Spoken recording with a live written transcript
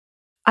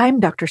I'm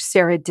Dr.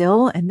 Sarah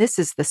Dill, and this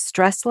is the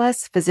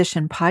Stressless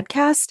Physician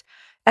Podcast,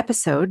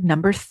 episode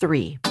number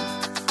 3.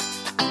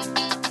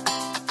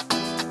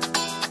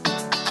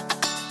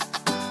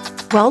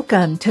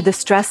 Welcome to the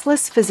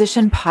Stressless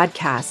Physician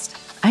Podcast.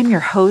 I'm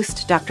your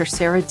host, Dr.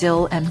 Sarah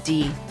Dill,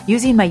 MD.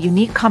 Using my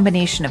unique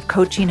combination of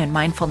coaching and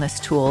mindfulness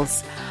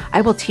tools,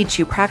 I will teach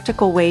you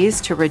practical ways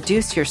to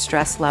reduce your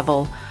stress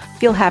level,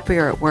 feel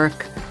happier at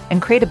work,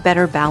 and create a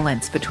better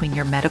balance between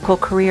your medical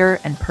career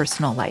and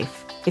personal life.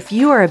 If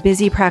you are a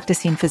busy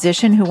practicing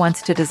physician who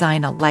wants to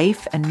design a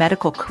life and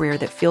medical career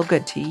that feel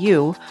good to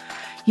you,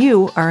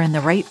 you are in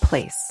the right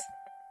place.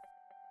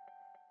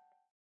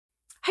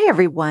 Hi,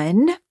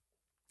 everyone.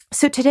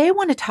 So today I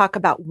want to talk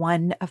about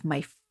one of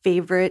my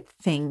favorite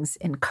things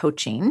in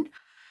coaching.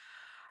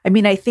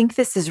 I think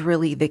this is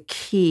really the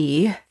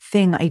key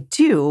thing I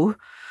do,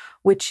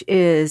 which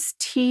is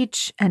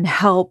teach and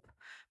help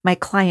my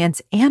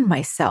clients and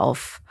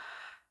myself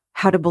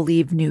how to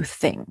believe new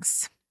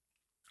things.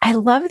 I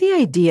love the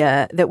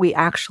idea that we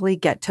actually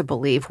get to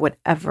believe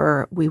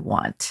whatever we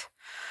want.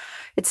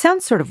 It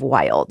sounds sort of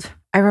wild.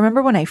 I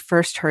remember when I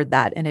first heard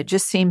that, and it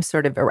just seemed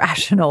sort of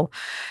irrational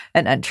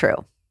and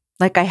untrue.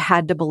 Like I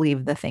had to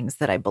believe the things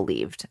that I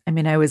believed.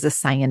 I was a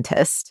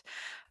scientist,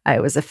 I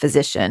was a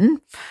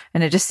physician,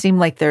 and it just seemed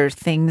like there are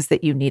things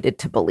that you needed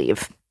to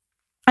believe.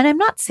 And I'm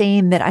not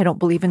saying that I don't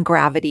believe in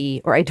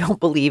gravity or I don't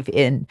believe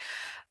in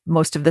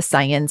most of the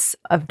science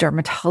of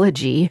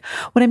dermatology.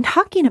 What I'm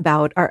talking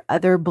about are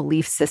other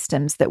belief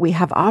systems that we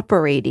have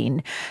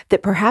operating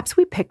that perhaps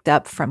we picked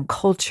up from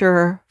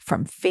culture,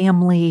 from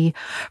family,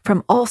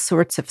 from all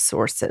sorts of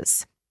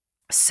sources.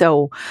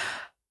 So,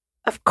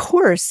 of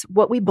course,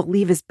 what we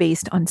believe is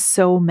based on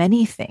so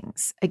many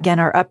things.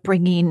 Again, our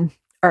upbringing,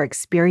 our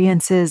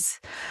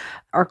experiences,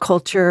 our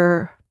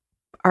culture,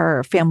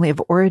 our family of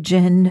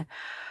origin.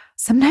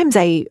 Sometimes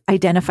I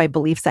identify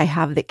beliefs I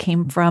have that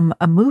came from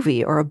a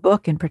movie or a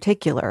book in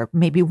particular,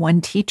 maybe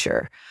one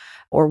teacher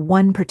or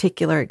one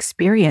particular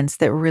experience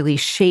that really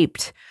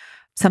shaped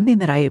something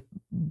that I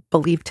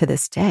believe to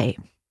this day.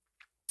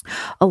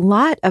 A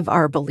lot of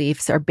our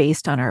beliefs are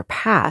based on our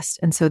past.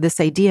 And so this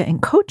idea in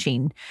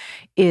coaching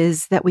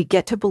is that we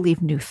get to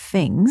believe new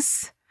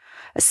things,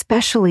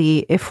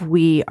 especially if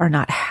we are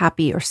not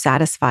happy or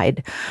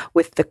satisfied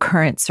with the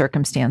current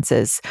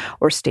circumstances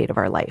or state of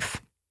our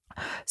life.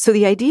 So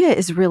the idea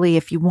is really,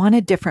 if you want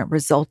a different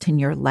result in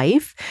your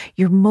life,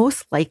 you're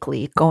most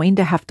likely going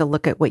to have to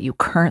look at what you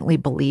currently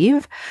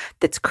believe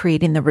that's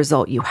creating the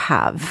result you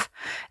have.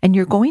 And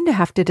you're going to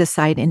have to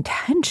decide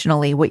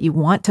intentionally what you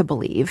want to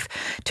believe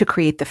to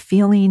create the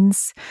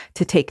feelings,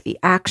 to take the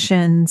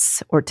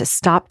actions, or to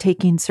stop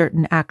taking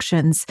certain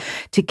actions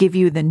to give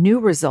you the new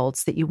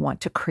results that you want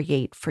to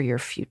create for your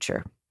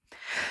future.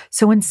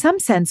 So in some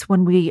sense,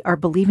 when we are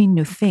believing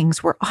new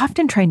things, we're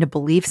often trying to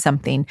believe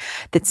something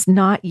that's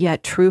not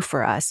yet true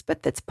for us,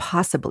 but that's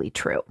possibly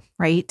true,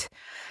 right?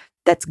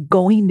 That's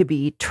going to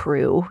be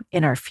true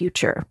in our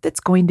future. That's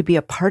going to be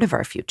a part of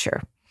our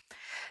future.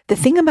 The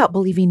thing about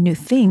believing new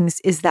things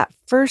is that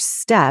first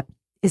step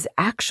is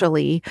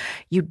actually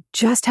you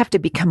just have to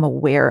become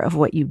aware of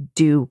what you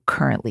do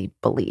currently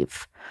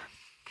believe.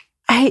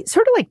 I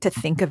sort of like to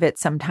think of it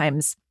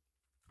sometimes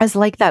as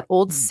like that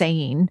old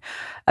saying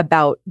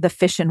about the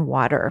fish in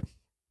water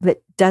that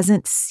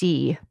doesn't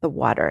see the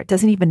water. It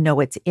doesn't even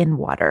know it's in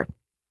water.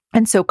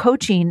 And so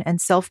coaching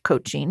and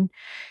self-coaching,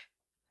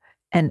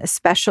 and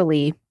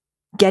especially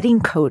getting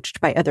coached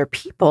by other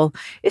people,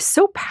 is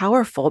so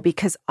powerful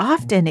because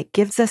often it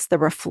gives us the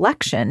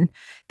reflection,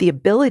 the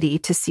ability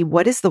to see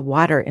what is the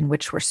water in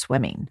which we're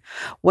swimming.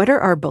 What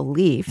are our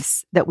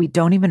beliefs that we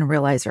don't even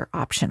realize are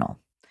optional?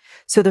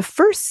 So the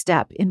first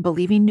step in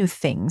believing new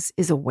things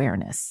is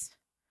awareness.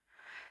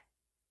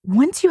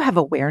 Once you have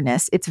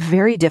awareness, it's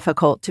very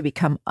difficult to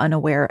become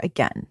unaware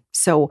again.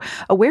 So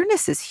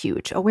awareness is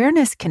huge.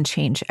 Awareness can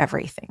change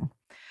everything.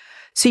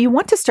 So you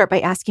want to start by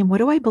asking, what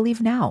do I believe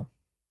now?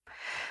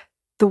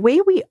 The way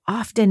we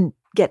often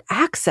get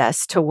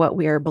access to what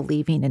we are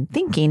believing and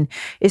thinking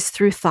is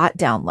through thought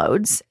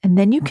downloads. And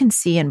then you can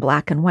see in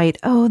black and white,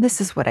 oh, this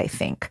is what I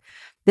think.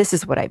 This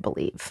is what I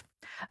believe.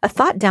 A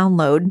thought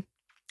download,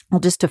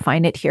 I'll just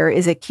define it here,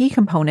 is a key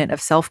component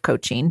of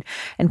self-coaching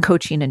and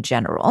coaching in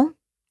general,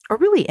 or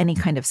really any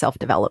kind of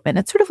self-development.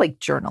 It's sort of like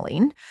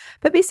journaling,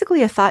 but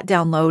basically a thought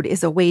download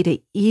is a way to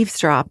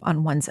eavesdrop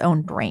on one's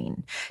own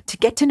brain, to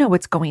get to know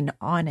what's going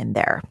on in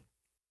there.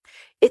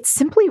 It's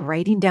simply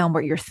writing down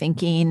what you're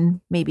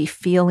thinking, maybe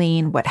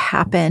feeling, what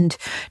happened,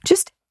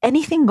 just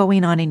anything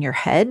going on in your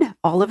head,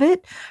 all of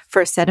it,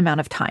 for a set amount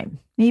of time,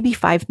 maybe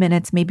 5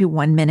 minutes, maybe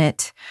 1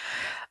 minute.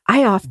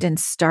 I often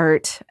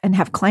start and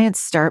have clients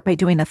start by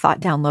doing a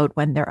thought download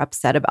when they're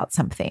upset about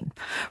something,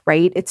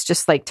 right? It's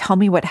just like, tell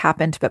me what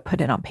happened, but put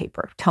it on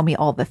paper. Tell me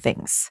all the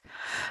things.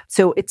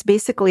 So it's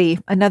basically,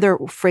 another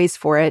phrase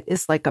for it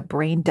is like a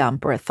brain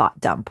dump or a thought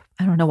dump.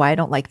 I don't know why I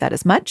don't like that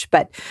as much,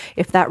 but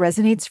if that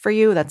resonates for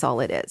you, that's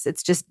all it is.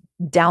 It's just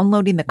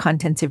downloading the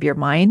contents of your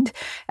mind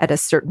at a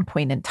certain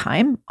point in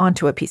time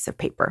onto a piece of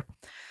paper.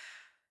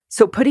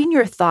 So putting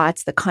your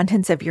thoughts, the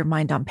contents of your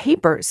mind on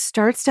paper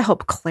starts to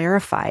help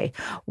clarify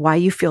why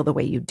you feel the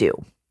way you do,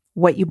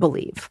 what you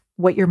believe,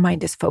 what your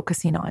mind is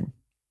focusing on.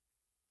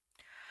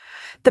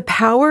 The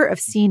power of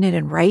seeing it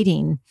in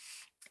writing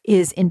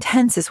is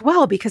intense as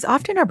well, because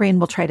often our brain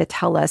will try to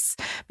tell us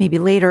maybe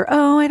later,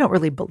 oh, I don't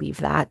really believe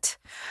that.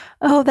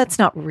 Oh, that's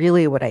not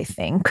really what I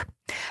think.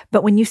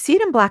 But when you see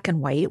it in black and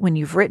white, when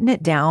you've written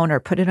it down or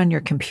put it on your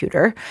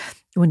computer,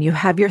 when you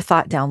have your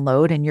thought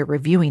download and you're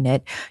reviewing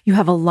it, you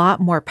have a lot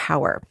more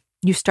power.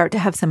 You start to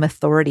have some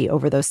authority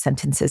over those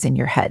sentences in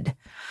your head.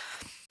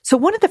 So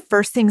one of the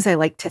first things I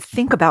like to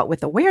think about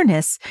with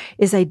awareness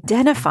is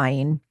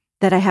identifying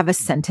that I have a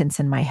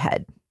sentence in my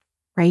head.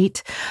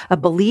 Right? A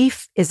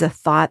belief is a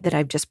thought that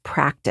I've just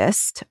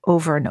practiced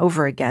over and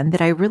over again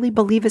that I really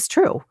believe is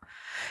true.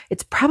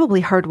 It's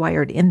probably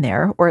hardwired in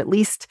there, or at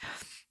least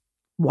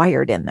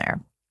wired in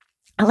there.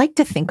 I like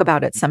to think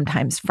about it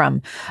sometimes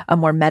from a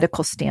more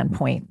medical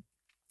standpoint,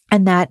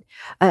 and that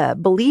a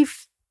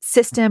belief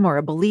system or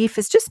a belief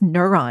is just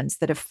neurons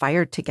that have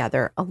fired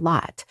together a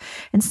lot.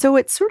 And so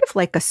it's sort of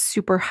like a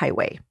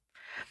superhighway.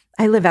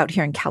 I live out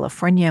here in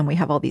California, and we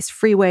have all these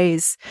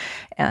freeways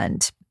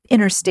and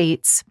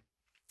interstates.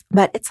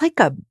 But it's like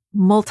a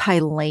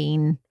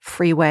multi-lane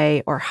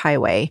freeway or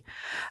highway,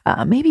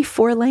 maybe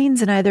 4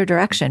 lanes in either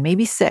direction,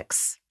 maybe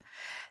 6.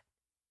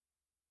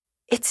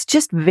 It's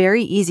just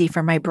very easy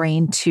for my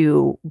brain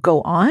to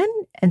go on.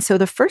 And so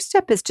the first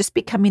step is just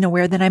becoming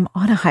aware that I'm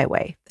on a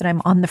highway, that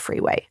I'm on the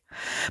freeway.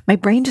 My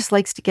brain just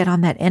likes to get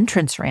on that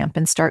entrance ramp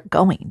and start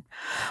going.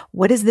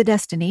 What is the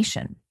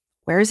destination?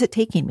 Where is it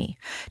taking me?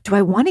 Do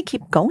I want to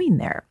keep going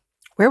there?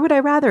 Where would I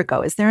rather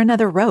go? Is there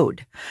another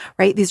road?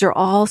 Right? These are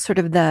all sort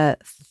of the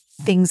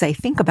things I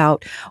think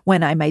about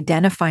when I'm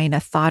identifying a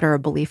thought or a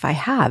belief I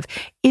have.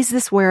 Is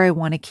this where I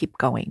want to keep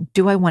going?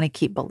 Do I want to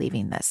keep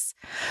believing this?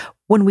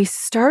 When we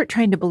start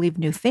trying to believe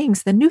new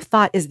things, the new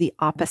thought is the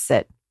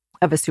opposite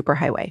of a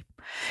superhighway.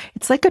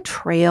 It's like a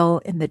trail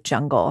in the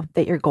jungle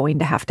that you're going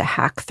to have to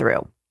hack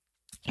through.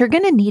 You're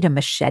going to need a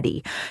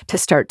machete to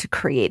start to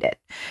create it.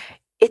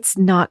 It's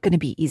not going to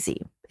be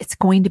easy. It's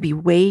going to be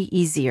way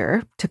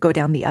easier to go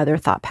down the other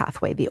thought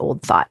pathway, the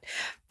old thought.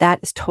 That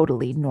is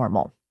totally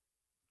normal.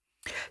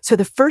 So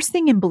the first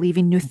thing in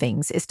believing new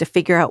things is to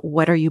figure out,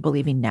 what are you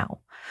believing now?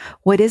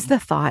 What is the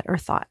thought or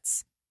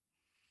thoughts?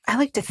 I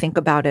like to think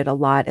about it a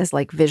lot as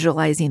like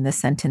visualizing the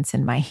sentence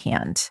in my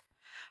hand.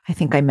 I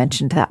think I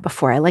mentioned that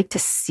before. I like to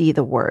see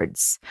the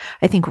words.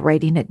 I think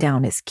writing it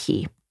down is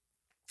key.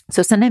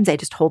 So sometimes I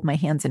just hold my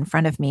hands in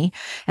front of me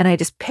and I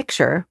just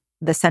picture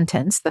the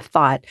sentence, the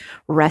thought,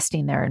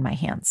 resting there in my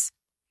hands.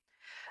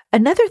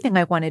 Another thing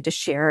I wanted to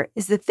share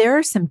is that there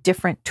are some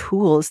different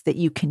tools that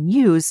you can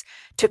use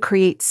to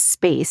create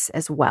space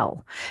as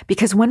well.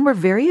 Because when we're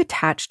very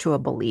attached to a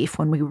belief,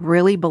 when we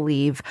really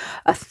believe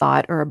a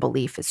thought or a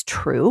belief is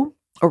true,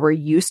 or we're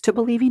used to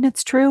believing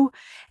it's true,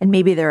 and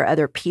maybe there are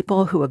other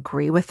people who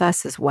agree with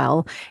us as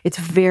well, it's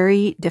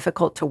very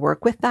difficult to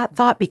work with that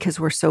thought because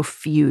we're so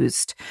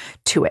fused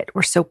to it.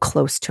 We're so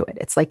close to it.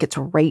 It's like it's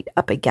right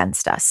up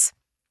against us.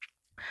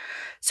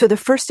 So the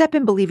first step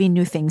in believing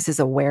new things is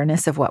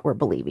awareness of what we're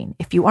believing.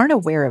 If you aren't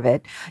aware of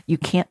it, you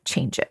can't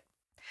change it.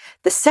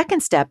 The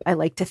second step I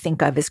like to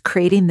think of is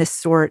creating this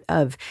sort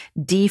of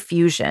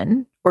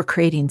diffusion, or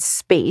creating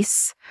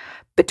space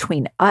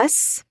between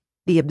us,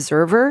 the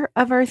observer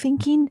of our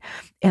thinking,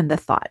 and the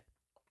thought.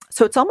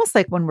 So it's almost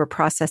like when we're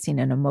processing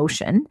an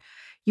emotion,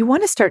 you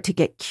want to start to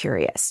get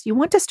curious. You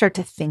want to start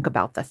to think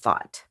about the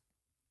thought.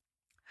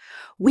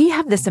 We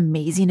have this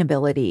amazing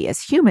ability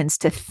as humans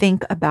to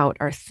think about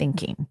our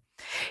thinking.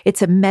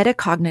 It's a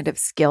metacognitive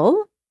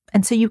skill,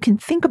 and so you can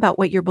think about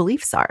what your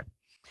beliefs are.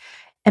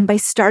 And by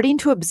starting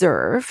to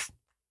observe,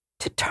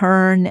 to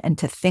turn and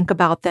to think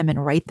about them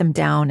and write them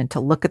down and to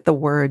look at the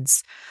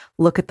words,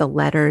 look at the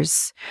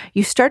letters,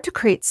 you start to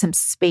create some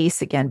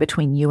space again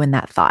between you and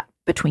that thought,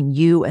 between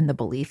you and the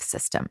belief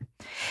system.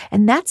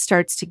 And that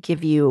starts to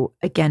give you,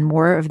 again,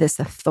 more of this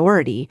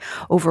authority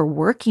over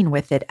working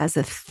with it as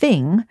a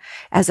thing,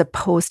 as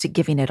opposed to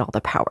giving it all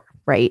the power,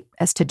 right?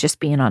 As to just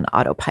being on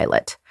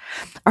autopilot.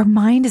 Our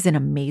mind is an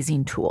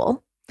amazing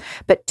tool,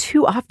 but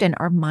too often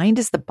our mind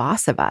is the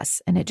boss of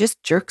us and it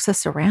just jerks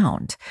us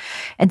around.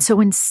 And so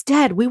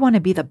instead, we want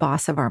to be the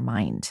boss of our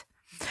mind.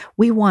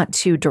 We want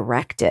to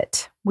direct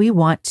it. We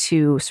want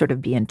to sort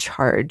of be in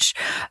charge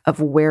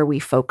of where we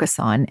focus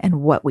on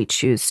and what we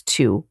choose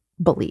to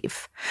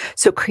believe.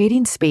 So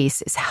creating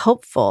space is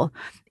helpful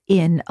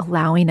in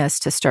allowing us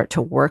to start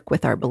to work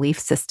with our belief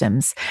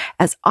systems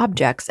as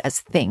objects,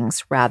 as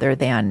things, rather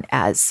than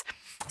as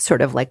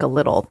sort of like a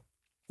little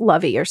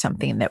lovey or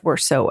something that we're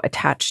so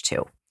attached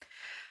to.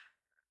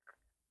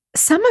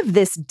 Some of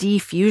this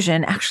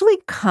diffusion actually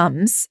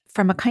comes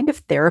from a kind of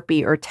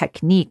therapy or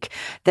technique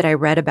that I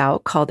read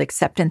about called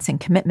acceptance and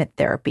commitment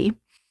therapy.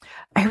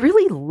 I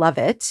really love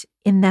it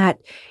in that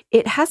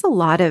it has a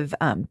lot of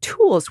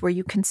tools where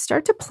you can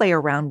start to play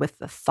around with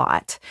the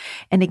thought.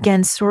 And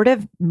again, sort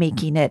of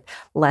making it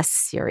less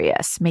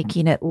serious,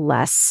 making it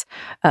less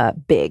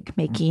big,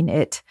 making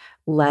it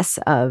less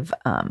of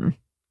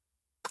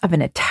of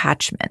an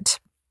attachment.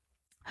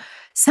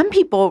 Some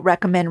people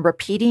recommend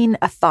repeating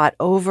a thought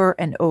over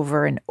and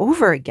over and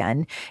over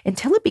again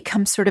until it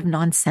becomes sort of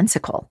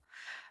nonsensical.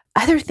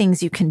 Other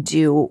things you can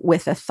do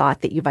with a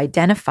thought that you've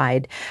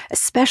identified,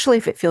 especially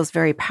if it feels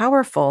very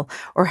powerful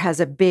or has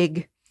a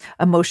big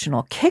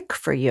emotional kick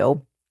for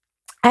you.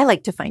 I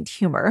like to find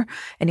humor.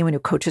 Anyone who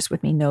coaches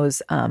with me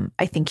knows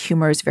I think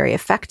humor is very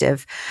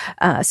effective.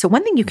 So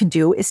one thing you can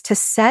do is to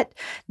set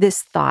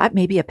this thought,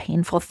 maybe a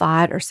painful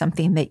thought or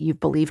something that you've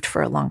believed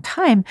for a long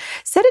time,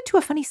 set it to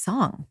a funny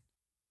song.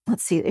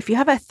 Let's see, if you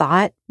have a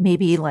thought,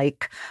 maybe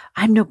like,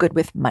 I'm no good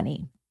with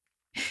money.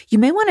 You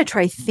may want to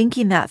try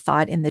thinking that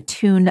thought in the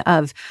tune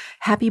of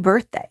happy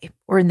birthday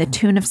or in the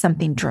tune of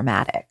something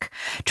dramatic,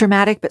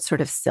 but sort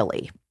of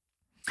silly.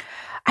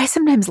 I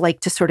sometimes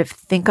like to sort of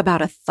think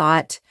about a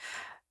thought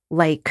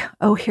like,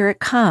 oh, here it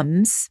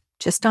comes,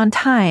 just on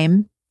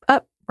time,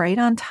 right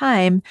on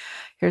time.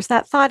 Here's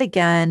that thought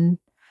again.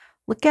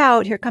 Look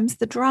out, here comes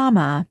the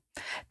drama.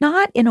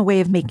 Not in a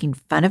way of making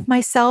fun of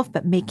myself,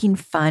 but making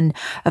fun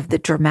of the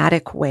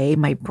dramatic way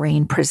my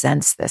brain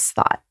presents this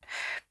thought.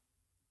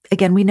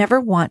 Again, we never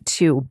want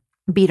to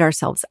beat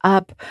ourselves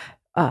up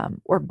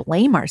or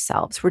blame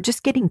ourselves. We're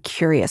just getting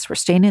curious. We're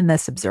staying in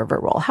this observer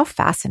role. How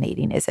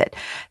fascinating is it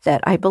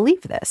that I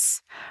believe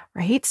this,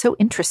 right? So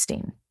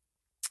interesting.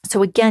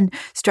 So again,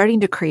 starting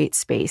to create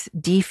space,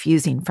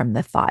 defusing from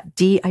the thought,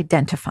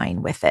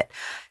 de-identifying with it,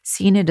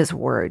 seeing it as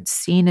words,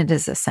 seeing it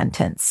as a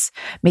sentence,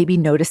 maybe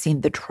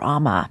noticing the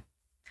drama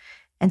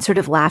and sort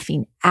of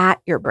laughing at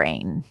your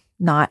brain,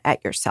 not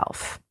at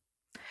yourself.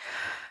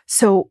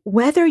 So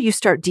whether you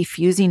start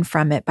defusing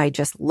from it by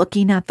just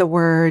looking at the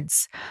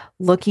words,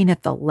 looking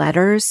at the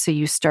letters, so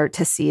you start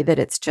to see that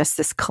it's just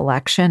this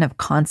collection of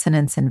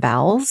consonants and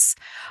vowels,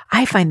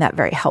 I find that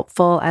very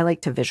helpful. I like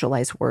to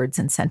visualize words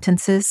and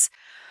sentences.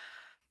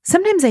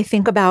 Sometimes I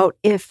think about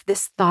if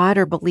this thought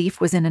or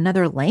belief was in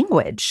another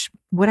language,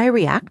 would I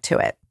react to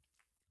it?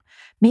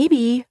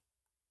 Maybe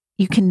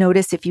you can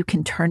notice if you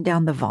can turn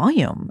down the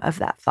volume of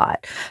that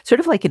thought, sort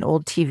of like an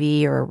old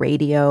TV or a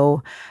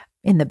radio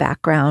in the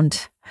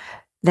background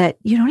that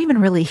you don't even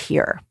really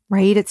hear,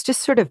 right? It's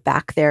just sort of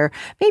back there.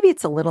 Maybe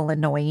it's a little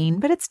annoying,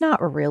 but it's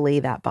not really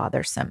that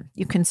bothersome.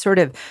 You can sort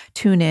of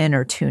tune in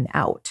or tune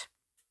out.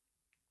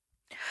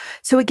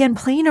 So again,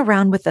 playing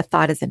around with the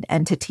thought as an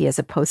entity as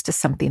opposed to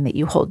something that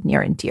you hold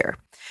near and dear.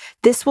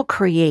 This will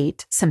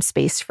create some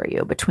space for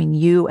you between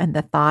you and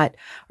the thought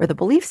or the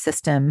belief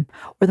system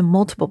or the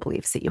multiple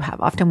beliefs that you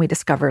have. Often we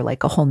discover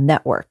like a whole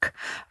network,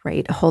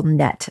 right? A whole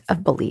net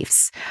of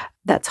beliefs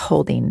that's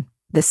holding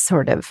this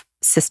sort of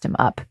system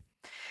up.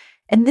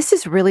 And this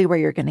is really where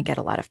you're going to get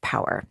a lot of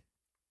power.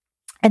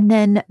 And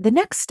then the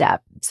next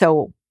step,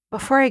 so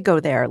before I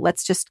go there,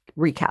 let's just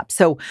recap.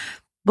 So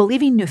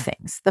believing new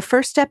things. The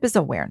first step is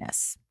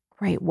awareness,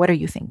 right? What are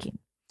you thinking?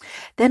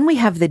 Then we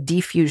have the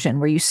diffusion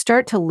where you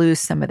start to lose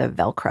some of the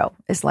Velcro,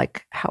 is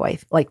like how I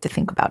like to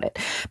think about it,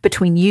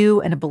 between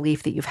you and a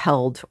belief that you've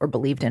held or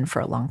believed in for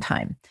a long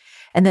time.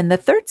 And then the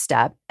third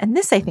step, and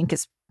this I think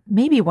is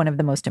maybe one of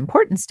the most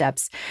important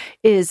steps,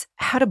 is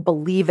how to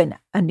believe in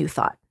a new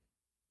thought,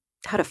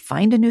 how to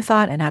find a new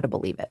thought and how to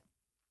believe it.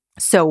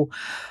 So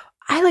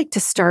I like to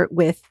start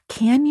with,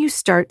 can you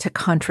start to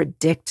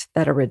contradict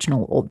that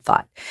original old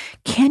thought?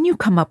 Can you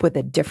come up with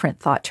a different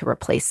thought to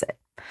replace it?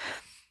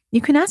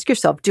 You can ask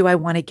yourself, do I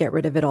want to get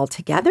rid of it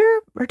altogether?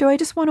 Or do I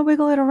just want to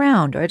wiggle it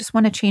around? Do I just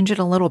want to change it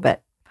a little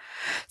bit?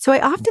 So I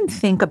often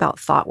think about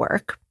thought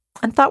work.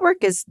 And thought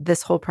work is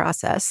this whole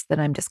process that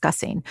I'm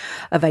discussing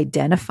of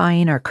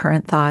identifying our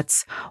current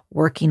thoughts,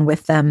 working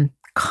with them,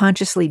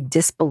 consciously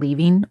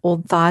disbelieving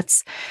old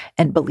thoughts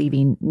and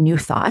believing new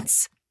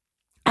thoughts.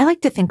 I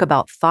like to think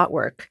about thought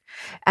work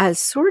as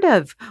sort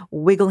of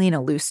wiggling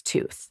a loose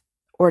tooth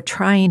or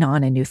trying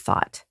on a new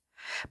thought.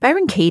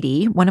 Byron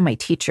Katie, one of my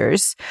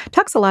teachers,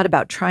 talks a lot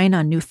about trying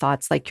on new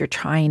thoughts like you're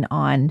trying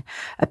on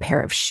a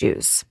pair of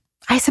shoes.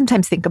 I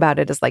sometimes think about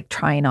it as like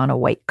trying on a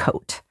white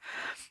coat,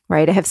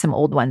 right? I have some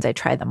old ones. I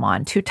try them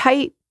on. Too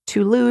tight,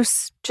 too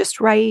loose,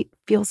 just right,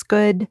 feels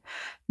good,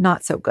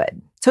 not so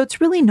good. So it's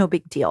really no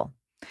big deal.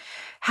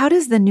 How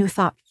does the new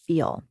thought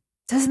feel?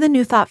 Does the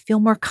new thought feel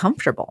more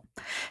comfortable?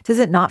 Does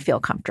it not feel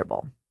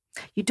comfortable?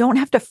 You don't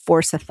have to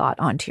force a thought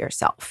onto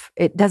yourself.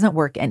 It doesn't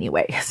work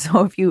anyway.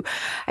 So if you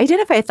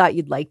identify a thought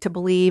you'd like to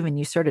believe and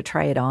you sort of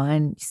try it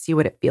on, you see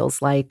what it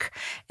feels like,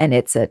 and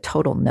it's a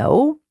total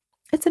no,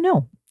 it's a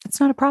no. It's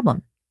not a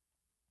problem.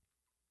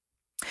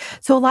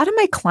 So a lot of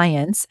my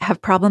clients have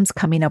problems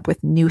coming up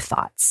with new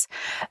thoughts,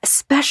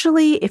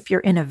 especially if you're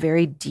in a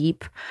very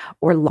deep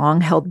or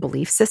long-held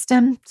belief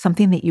system,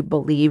 something that you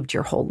believed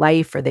your whole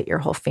life or that your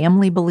whole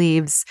family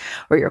believes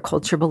or your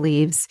culture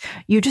believes.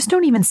 You just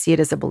don't even see it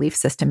as a belief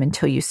system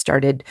until you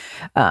start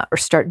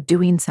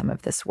doing some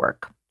of this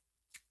work.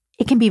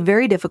 It can be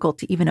very difficult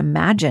to even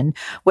imagine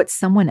what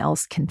someone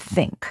else can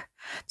think.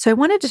 So I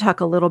wanted to talk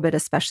a little bit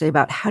especially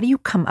about how do you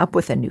come up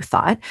with a new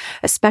thought,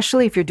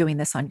 especially if you're doing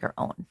this on your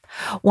own.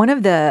 One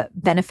of the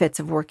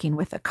benefits of working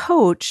with a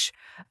coach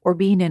or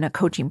being in a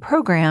coaching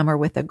program or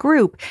with a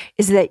group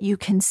is that you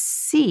can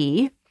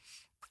see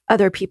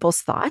other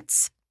people's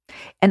thoughts.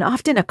 And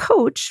often a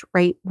coach,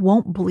 right,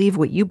 won't believe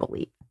what you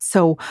believe.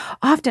 So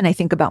often I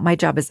think about my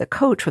job as a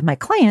coach with my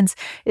clients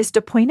is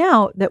to point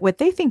out that what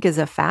they think is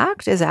a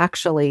fact is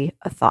actually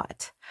a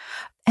thought.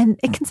 And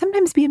it can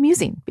sometimes be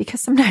amusing because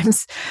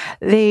sometimes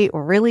they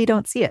really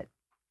don't see it.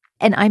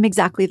 And I'm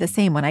exactly the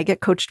same. When I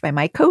get coached by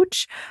my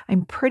coach,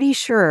 I'm pretty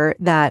sure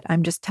that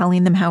I'm just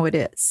telling them how it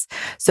is.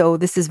 So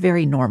this is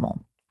very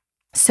normal.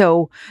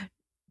 So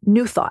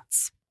new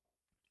thoughts.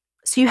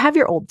 So you have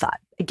your old thought.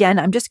 Again,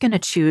 I'm just going to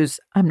choose,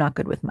 I'm not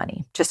good with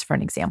money, just for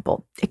an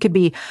example. It could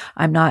be,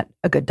 I'm not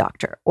a good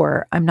doctor,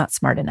 or I'm not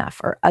smart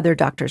enough, or other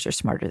doctors are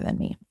smarter than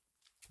me.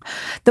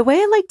 The way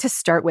I like to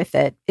start with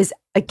it is,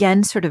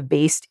 again, sort of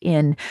based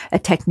in a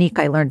technique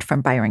I learned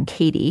from Byron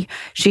Katie.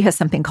 She has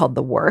something called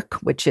the work,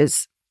 which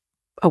is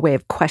a way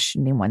of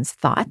questioning one's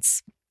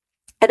thoughts.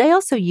 And I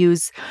also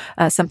use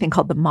something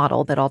called the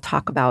model that I'll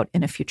talk about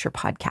in a future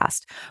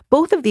podcast.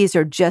 Both of these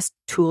are just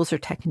tools or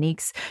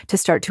techniques to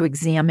start to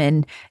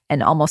examine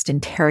and almost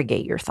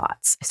interrogate your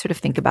thoughts. I sort of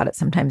think about it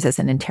sometimes as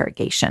an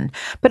interrogation,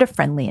 but a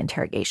friendly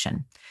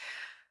interrogation.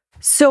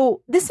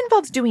 So this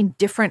involves doing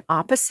different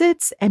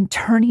opposites and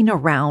turning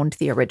around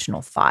the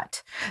original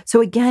thought.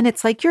 So again,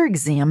 it's like you're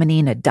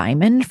examining a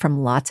diamond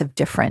from lots of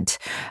different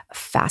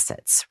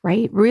facets,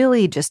 right?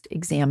 Really just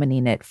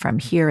examining it from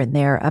here and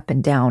there, up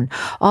and down,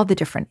 all the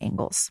different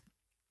angles.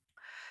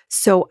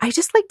 So I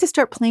just like to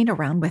start playing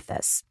around with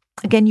this.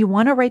 Again, you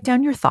want to write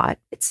down your thought.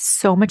 It's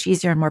so much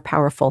easier and more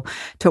powerful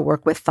to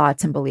work with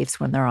thoughts and beliefs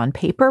when they're on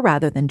paper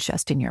rather than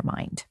just in your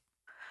mind.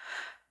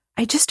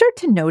 I just start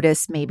to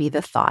notice maybe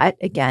the thought,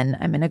 again,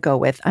 I'm going to go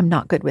with, I'm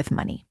not good with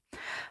money.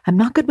 I'm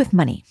not good with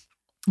money.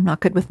 I'm not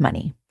good with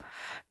money.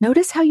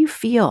 Notice how you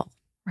feel,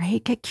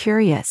 right? Get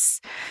curious.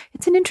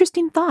 It's an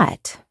interesting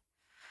thought.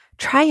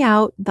 Try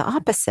out the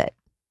opposite.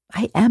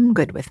 I am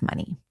good with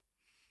money.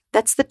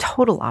 That's the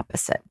total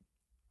opposite.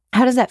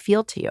 How does that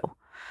feel to you,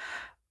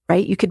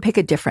 right? You could pick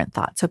a different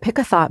thought. So pick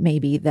a thought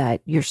maybe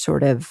that you're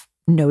sort of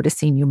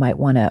noticing you might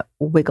want to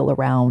wiggle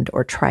around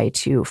or try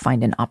to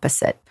find an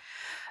opposite.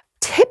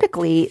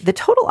 Typically, the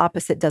total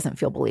opposite doesn't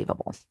feel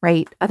believable,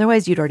 right?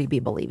 Otherwise, you'd already be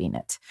believing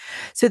it.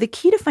 So the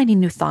key to finding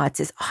new thoughts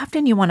is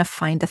often you want to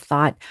find a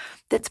thought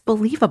that's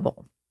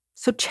believable.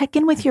 So check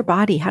in with your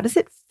body. How does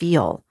it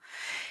feel?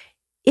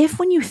 If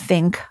when you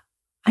think,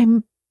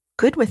 I'm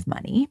good with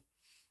money,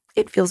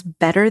 it feels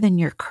better than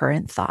your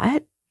current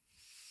thought,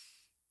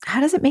 how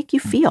does it make you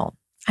feel?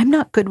 I'm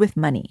not good with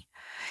money.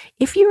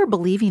 If you are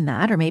believing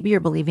that, or maybe you're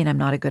believing I'm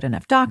not a good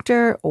enough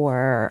doctor,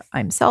 or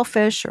I'm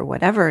selfish, or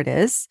whatever it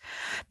is,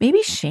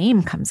 maybe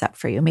shame comes up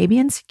for you, maybe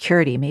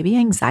insecurity, maybe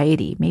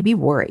anxiety, maybe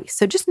worry.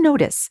 So just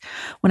notice,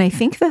 when I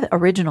think the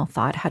original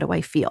thought, how do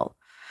I feel?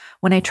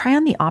 When I try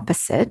on the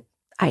opposite,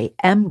 I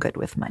am good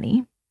with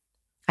money.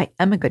 I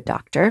am a good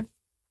doctor.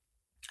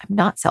 I'm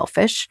not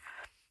selfish.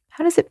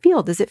 How does it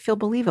feel? Does it feel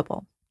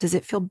believable? Does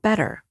it feel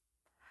better?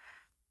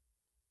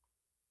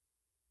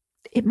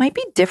 It might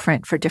be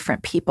different for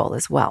different people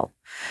as well.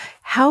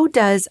 How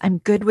does I'm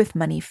good with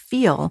money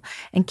feel?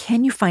 And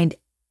can you find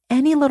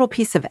any little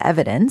piece of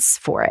evidence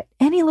for it?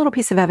 Any little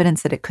piece of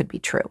evidence that it could be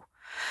true?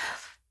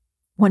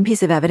 One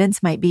piece of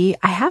evidence might be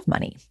I have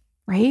money,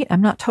 right?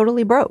 I'm not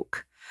totally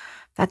broke.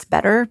 That's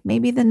better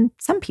maybe than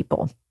some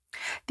people.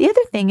 The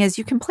other thing is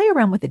you can play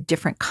around with a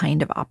different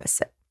kind of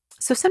opposite.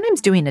 So sometimes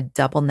doing a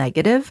double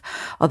negative,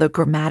 although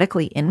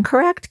grammatically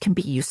incorrect, can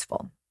be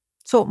useful.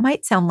 So it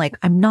might sound like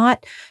I'm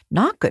not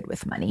good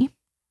with money,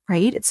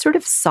 right? It's sort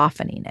of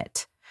softening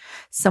it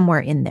somewhere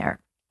in there.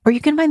 Or you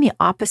can find the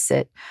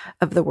opposite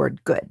of the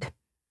word good.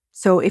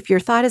 So if your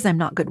thought is I'm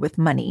not good with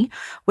money,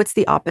 what's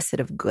the opposite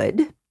of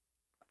good?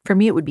 For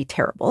me, it would be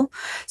terrible.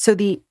 So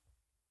the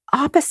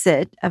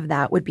opposite of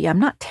that would be I'm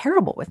not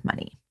terrible with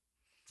money.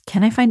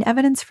 Can I find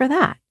evidence for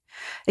that?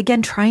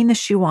 Again, trying the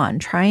shoe on,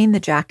 trying the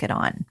jacket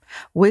on,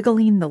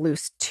 wiggling the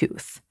loose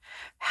tooth.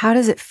 How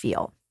does it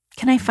feel?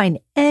 Can I find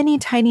any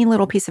tiny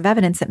little piece of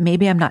evidence that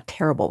maybe I'm not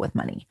terrible with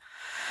money?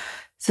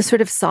 So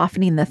sort of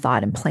softening the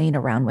thought and playing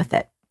around with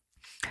it.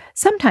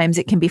 Sometimes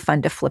it can be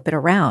fun to flip it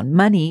around.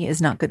 Money is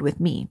not good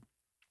with me.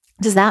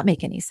 Does that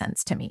make any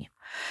sense to me?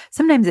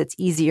 Sometimes it's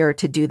easier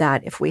to do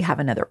that if we have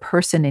another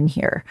person in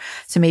here.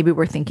 So maybe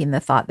we're thinking the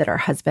thought that our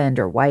husband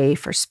or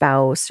wife or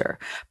spouse or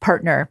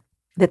partner,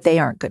 that they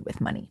aren't good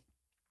with money.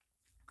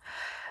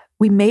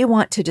 We may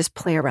want to just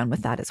play around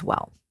with that as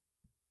well.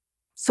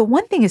 So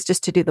one thing is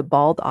just to do the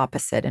bald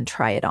opposite and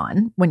try it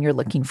on when you're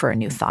looking for a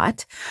new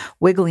thought,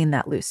 wiggling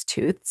that loose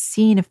tooth,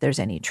 seeing if there's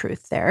any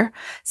truth there,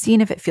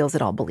 seeing if it feels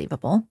at all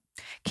believable.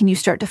 Can you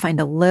start to find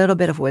a little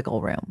bit of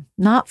wiggle room,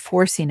 not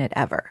forcing it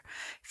ever?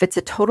 If it's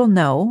a total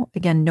no,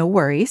 again, no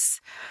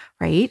worries,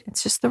 right?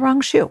 It's just the wrong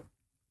shoe.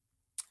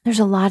 There's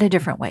a lot of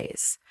different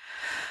ways.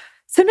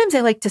 Sometimes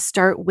I like to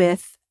start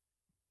with,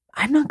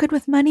 I'm not good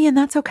with money, and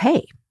that's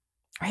okay,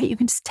 right? You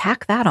can just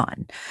tack that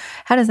on.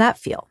 How does that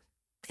feel?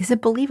 Is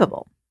it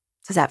believable?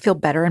 Does that feel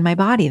better in my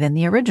body than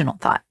the original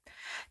thought?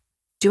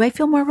 Do I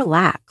feel more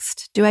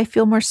relaxed? Do I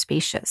feel more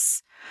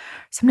spacious?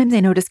 Sometimes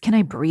I notice, can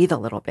I breathe a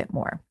little bit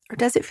more? Or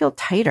does it feel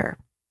tighter?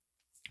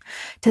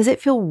 Does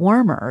it feel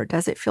warmer or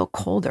does it feel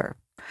colder?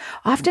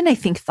 Often I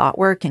think thought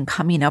work and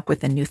coming up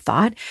with a new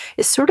thought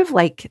is sort of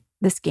like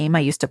this game I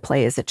used to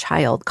play as a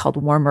child called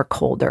Warm or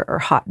Colder or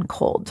Hot and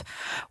Cold,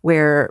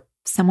 where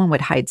someone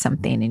would hide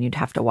something and you'd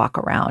have to walk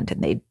around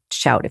and they'd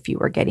shout if you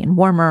were getting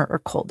warmer or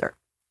colder.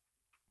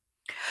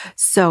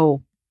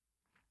 So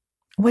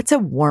what's a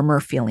warmer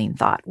feeling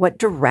thought? What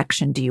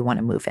direction do you want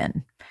to move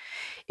in?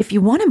 If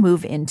you want to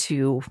move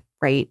into,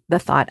 right, the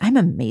thought, I'm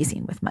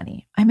amazing with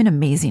money. I'm an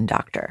amazing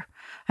doctor.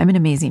 I'm an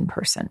amazing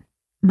person.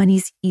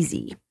 Money's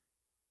easy.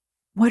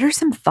 What are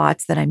some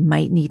thoughts that I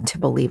might need to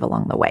believe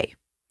along the way?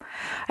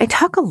 I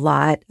talk a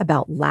lot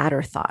about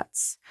ladder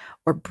thoughts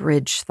or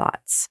bridge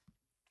thoughts.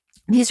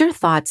 These are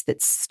thoughts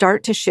that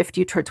start to shift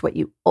you towards what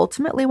you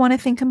ultimately want to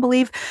think and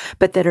believe,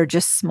 but that are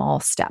just small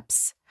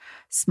steps,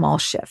 small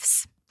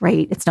shifts,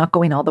 right? It's not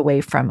going all the way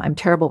from I'm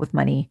terrible with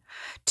money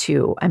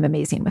to I'm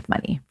amazing with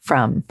money,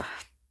 from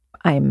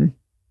I'm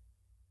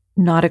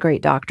not a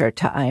great doctor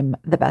to I'm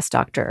the best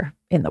doctor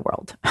in the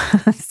world.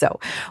 So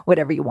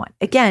whatever you want.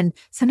 Again,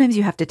 sometimes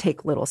you have to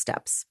take little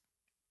steps.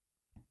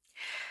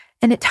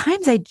 And at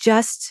times I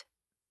just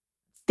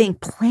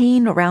think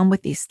playing around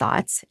with these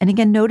thoughts. And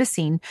again,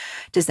 noticing,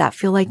 does that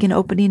feel like an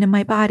opening in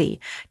my body?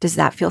 Does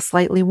that feel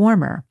slightly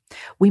warmer?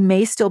 We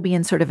may still be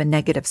in sort of a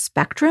negative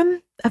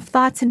spectrum of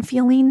thoughts and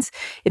feelings.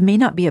 It may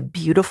not be a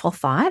beautiful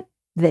thought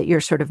that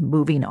you're sort of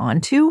moving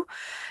on to.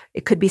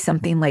 It could be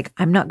something like,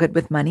 I'm not good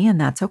with money and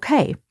that's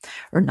okay.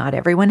 Or not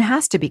everyone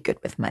has to be good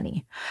with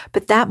money.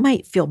 But that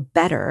might feel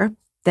better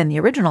than the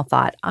original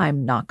thought,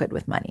 I'm not good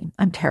with money.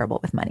 I'm terrible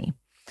with money.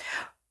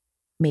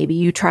 Maybe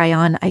you try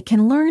on, I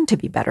can learn to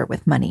be better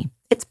with money.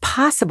 It's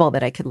possible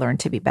that I could learn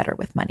to be better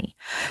with money.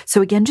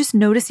 So again, just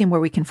noticing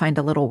where we can find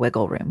a little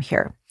wiggle room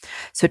here.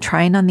 So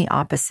trying on the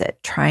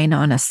opposite, trying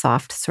on a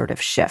soft sort of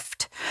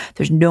shift.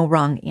 There's no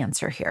wrong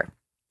answer here.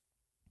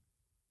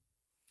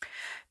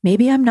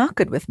 Maybe I'm not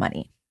good with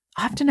money.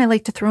 Often I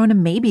like to throw in a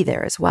maybe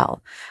there as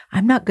well.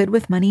 I'm not good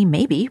with money,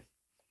 maybe.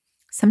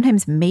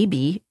 Sometimes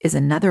maybe is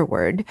another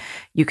word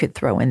you could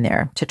throw in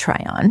there to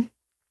try on.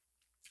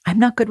 I'm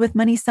not good with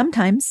money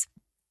sometimes.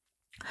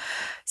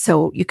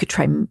 So you could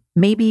try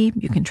maybe,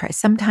 you can try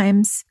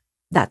sometimes.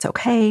 That's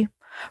okay,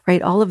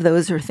 right? All of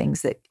those are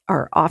things that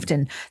are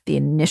often the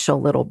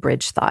initial little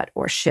bridge thought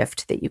or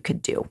shift that you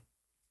could do.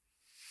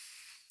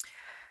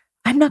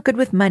 I'm not good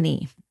with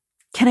money.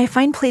 Can I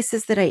find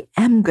places that I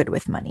am good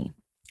with money?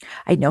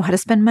 I know how to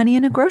spend money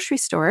in a grocery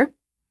store.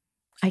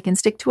 I can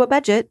stick to a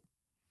budget.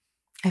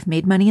 I've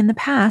made money in the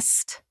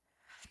past.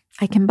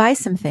 I can buy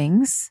some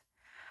things.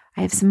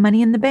 I have some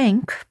money in the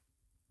bank.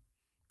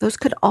 Those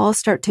could all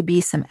start to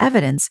be some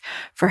evidence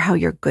for how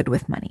you're good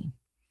with money.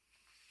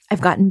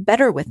 I've gotten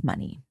better with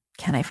money.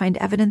 Can I find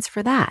evidence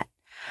for that?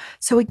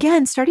 So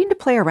again, starting to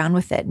play around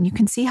with it, and you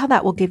can see how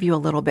that will give you a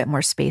little bit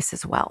more space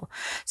as well.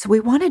 So we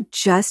want to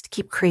just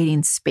keep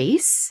creating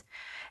space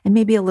and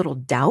maybe a little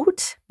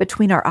doubt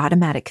between our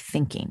automatic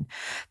thinking,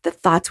 the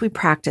thoughts we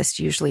practiced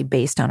usually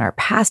based on our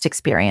past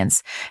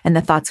experience, and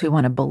the thoughts we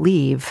want to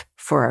believe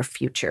for our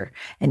future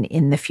and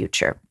in the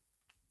future.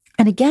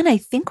 And again, I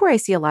think where I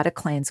see a lot of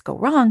clients go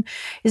wrong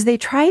is they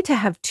try to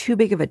have too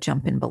big of a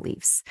jump in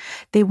beliefs.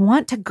 They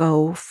want to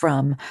go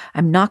from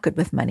I'm not good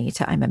with money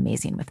to I'm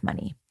amazing with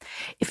money.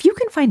 If you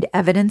can find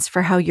evidence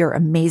for how you're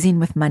amazing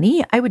with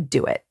money, I would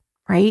do it,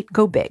 right?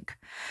 Go big.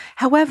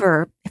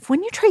 However, if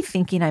when you try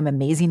thinking I'm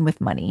amazing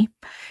with money,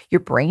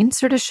 your brain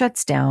sort of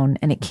shuts down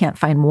and it can't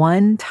find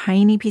one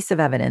tiny piece of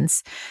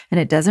evidence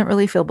and it doesn't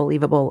really feel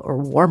believable or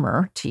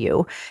warmer to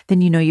you, then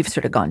you know you've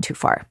sort of gone too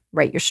far,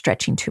 right? You're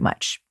stretching too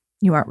much.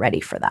 You aren't ready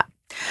for that.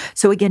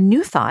 So again,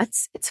 new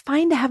thoughts, it's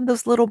fine to have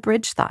those little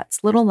bridge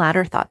thoughts, little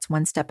ladder thoughts,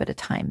 one step at a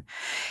time.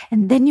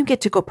 And then you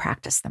get to go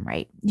practice them,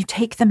 right? You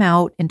take them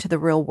out into the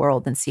real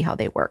world and see how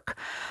they work.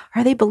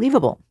 Are they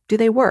believable? Do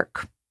they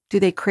work? Do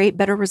they create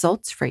better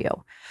results for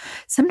you?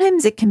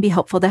 Sometimes it can be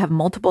helpful to have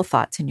multiple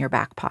thoughts in your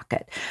back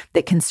pocket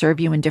that can serve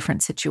you in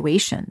different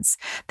situations.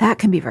 That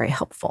can be very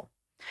helpful.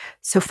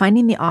 So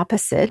finding the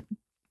opposite,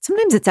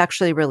 sometimes it's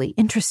actually really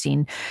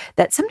interesting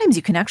that sometimes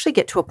you can actually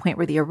get to a point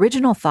where the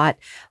original thought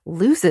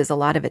loses a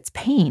lot of its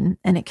pain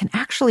and it can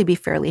actually be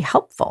fairly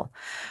helpful.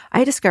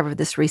 I discovered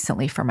this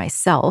recently for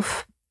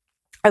myself.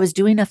 I was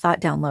doing a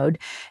thought download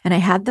and I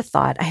had the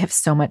thought, I have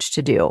so much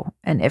to do,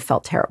 and it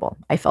felt terrible.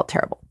 I felt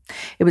terrible.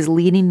 It was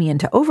leading me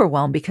into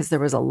overwhelm because there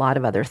was a lot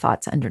of other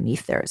thoughts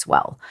underneath there as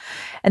well.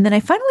 And then I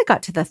finally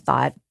got to the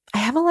thought, I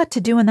have a lot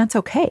to do and that's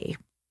okay,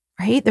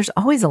 right? There's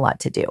always a lot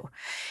to do.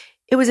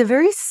 It was a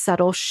very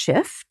subtle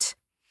shift.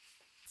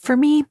 For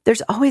me,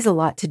 there's always a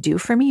lot to do.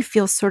 For me,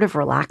 feels sort of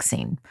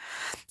relaxing.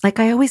 Like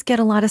I always get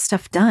a lot of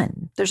stuff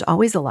done. There's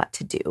always a lot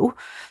to do.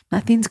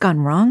 Nothing's gone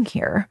wrong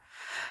here.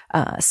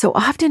 So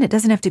often it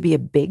doesn't have to be a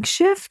big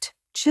shift,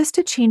 just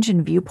a change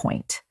in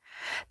viewpoint.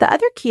 The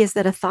other key is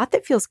that a thought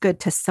that feels good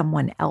to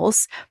someone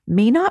else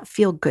may not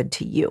feel good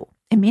to you.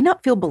 It may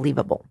not feel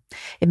believable.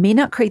 It may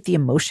not create the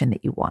emotion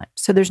that you want.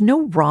 So there's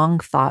no wrong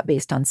thought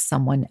based on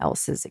someone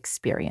else's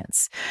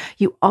experience.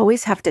 You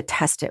always have to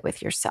test it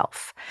with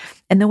yourself.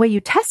 And the way you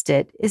test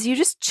it is you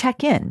just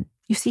check in.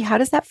 You see, how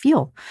does that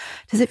feel?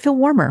 Does it feel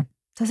warmer?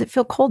 Does it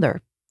feel colder?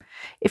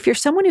 If you're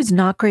someone who's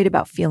not great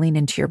about feeling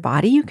into your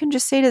body, you can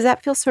just say, does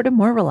that feel sort of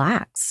more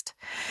relaxed?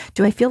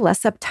 Do I feel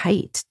less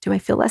uptight? Do I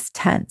feel less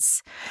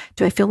tense?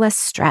 Do I feel less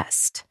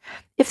stressed?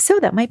 If so,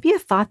 that might be a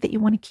thought that you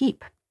want to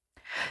keep.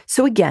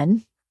 So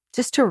again,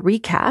 just to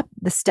recap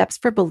the steps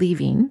for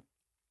believing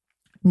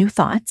new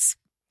thoughts.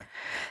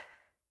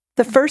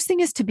 The first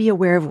thing is to be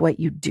aware of what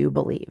you do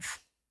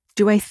believe.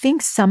 Do I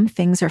think some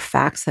things are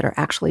facts that are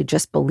actually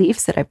just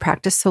beliefs that I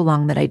practiced so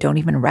long that I don't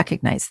even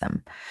recognize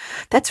them?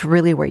 That's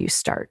really where you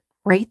start.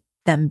 Write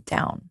them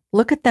down.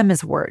 Look at them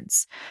as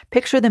words.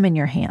 Picture them in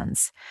your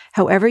hands.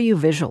 However you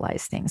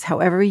visualize things,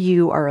 however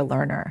you are a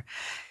learner,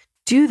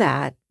 do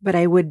that. But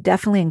I would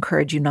definitely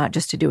encourage you not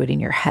just to do it in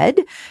your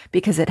head,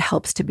 because it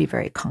helps to be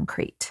very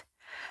concrete.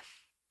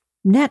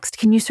 Next,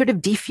 can you sort of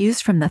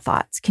defuse from the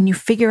thoughts? Can you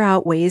figure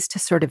out ways to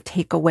sort of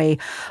take away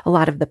a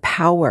lot of the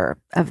power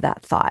of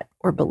that thought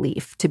or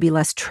belief, to be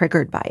less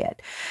triggered by it?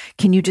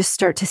 Can you just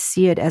start to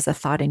see it as a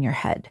thought in your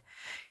head?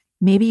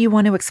 Maybe you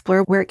want to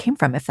explore where it came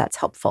from, if that's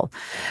helpful.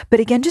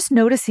 But again, just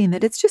noticing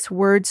that it's just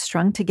words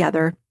strung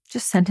together,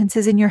 just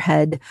sentences in your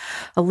head,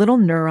 a little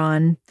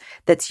neuron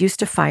that's used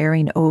to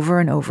firing over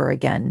and over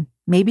again.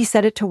 Maybe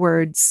set it to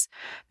words,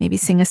 maybe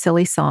sing a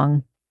silly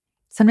song.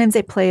 Sometimes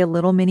I play a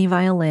little mini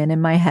violin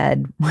in my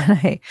head when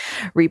I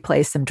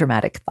replay some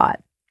dramatic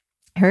thought.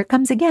 Here it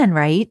comes again,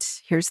 right?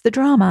 Here's the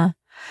drama.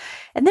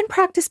 And then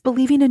practice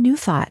believing a new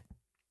thought.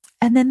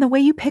 And then the way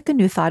you pick a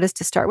new thought is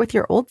to start with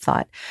your old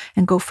thought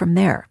and go from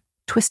there.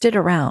 Twist it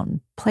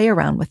around, play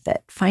around with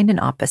it, find an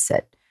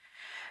opposite.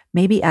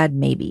 Maybe add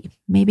maybe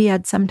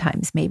add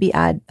sometimes, maybe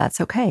add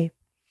that's okay.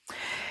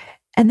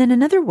 And then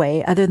another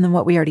way, other than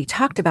what we already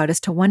talked about, is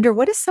to wonder,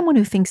 what is someone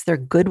who thinks they're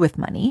good with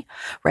money,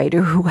 right?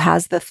 Or who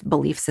has the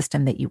belief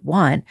system that you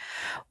want?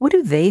 What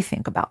do they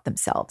think about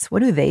themselves?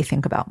 What do they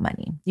think about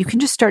money? You can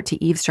just start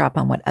to eavesdrop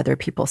on what other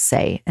people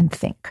say and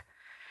think.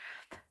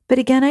 But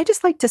again, I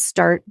just like to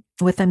start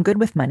with, I'm good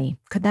with money.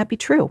 Could that be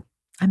true?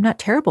 I'm not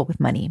terrible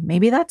with money.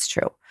 Maybe that's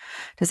true.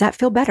 Does that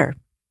feel better?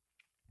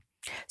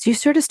 So you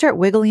sort of start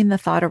wiggling the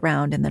thought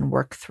around and then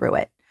work through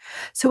it.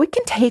 So it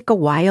can take a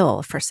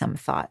while for some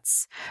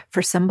thoughts,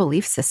 for some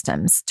belief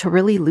systems to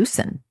really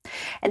loosen.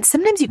 And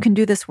sometimes you can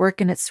do this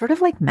work and it's sort of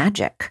like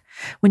magic.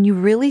 When you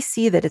really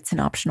see that it's an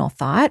optional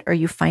thought, or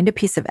you find a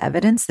piece of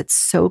evidence that's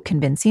so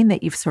convincing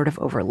that you've sort of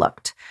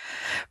overlooked.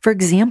 For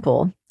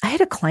example, I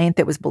had a client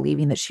that was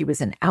believing that she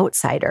was an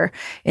outsider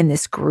in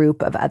this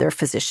group of other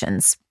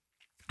physicians,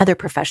 other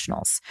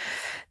professionals,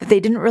 that they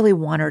didn't really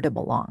want her to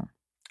belong.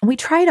 And we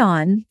tried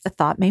on the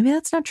thought, maybe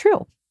that's not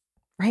true.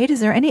 Right?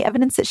 Is there any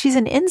evidence that she's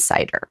an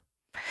insider,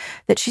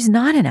 that she's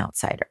not an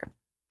outsider?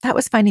 That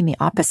was finding the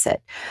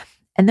opposite.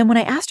 And then when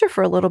I asked her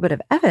for a little bit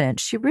of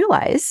evidence, she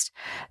realized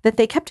that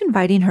they kept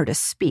inviting her to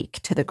speak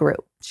to the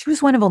group. She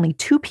was one of only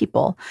 2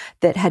 people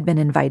that had been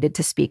invited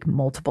to speak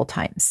multiple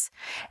times.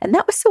 And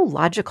that was so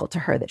logical to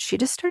her that she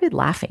just started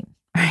laughing,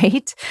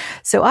 right?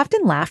 So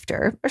often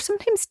laughter, or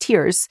sometimes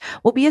tears,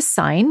 will be a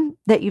sign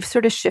that you've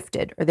sort of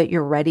shifted, or that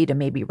you're ready to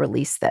maybe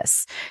release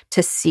this,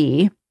 to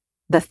see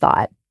the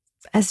thought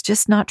as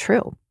just not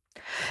true.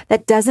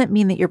 That doesn't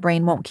mean that your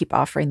brain won't keep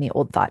offering the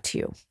old thought to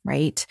you,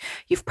 right?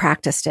 You've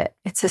practiced it.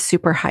 It's a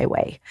super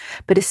highway.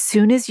 But as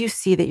soon as you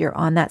see that you're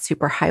on that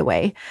super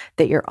highway,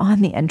 that you're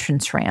on the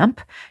entrance ramp,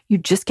 you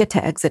just get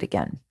to exit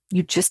again.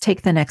 You just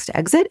take the next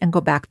exit and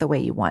go back the way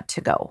you want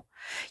to go.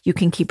 You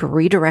can keep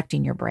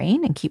redirecting your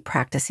brain and keep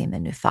practicing the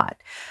new thought.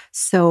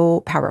 So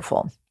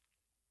powerful.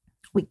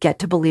 We get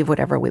to believe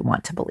whatever we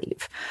want to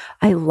believe.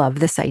 I love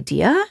this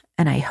idea,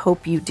 and I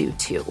hope you do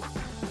too.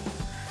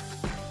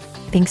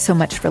 Thanks so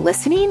much for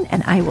listening,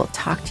 and I will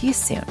talk to you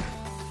soon.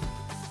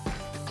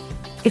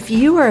 If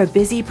you are a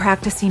busy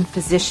practicing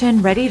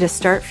physician ready to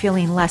start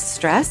feeling less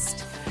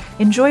stressed,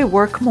 enjoy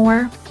work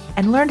more,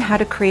 and learn how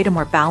to create a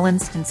more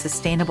balanced and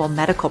sustainable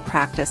medical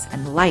practice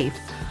and life,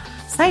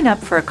 sign up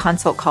for a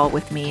consult call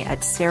with me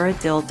at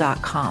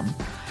sarahdill.com.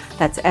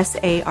 That's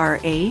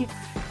SARADILL.com.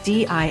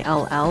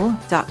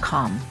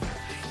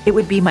 It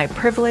would be my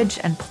privilege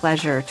and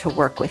pleasure to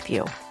work with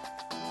you.